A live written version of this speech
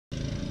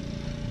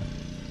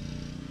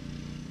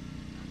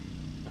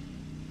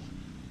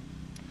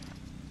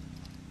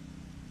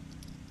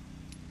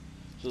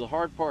So the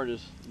hard part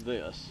is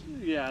this.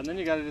 Yeah, and then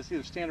you got to just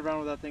either stand around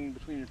with that thing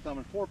between your thumb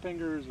and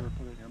forefingers or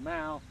put it in your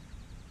mouth.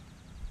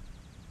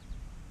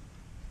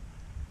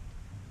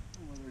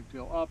 Whether to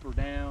go up or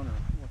down or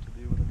what to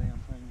do with the damn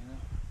thing, you know.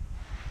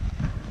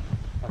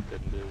 I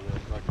couldn't do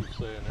that, like you're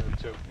saying, it would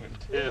choke me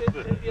to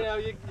death. You know,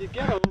 you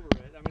get over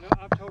it. I mean,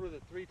 I've towed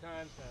it 3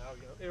 times now,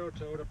 you know, aero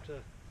towed up to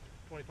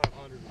 2,500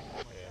 or something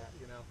like that,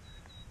 you know.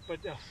 But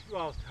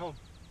well, I was telling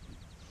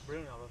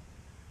Bruno,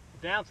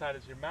 the downside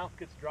is your mouth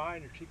gets dry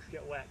and your cheeks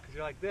get wet because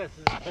you're like this,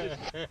 and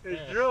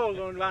there's drool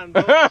going down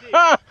both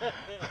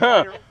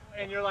cheeks,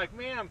 and you're like,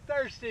 man, I'm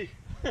thirsty.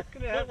 I'm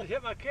gonna have to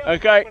hit my camera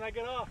when I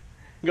get off.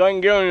 Go ahead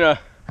and get on the.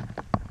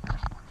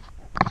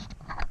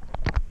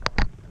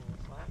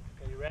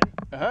 Okay, you ready?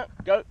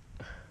 Go.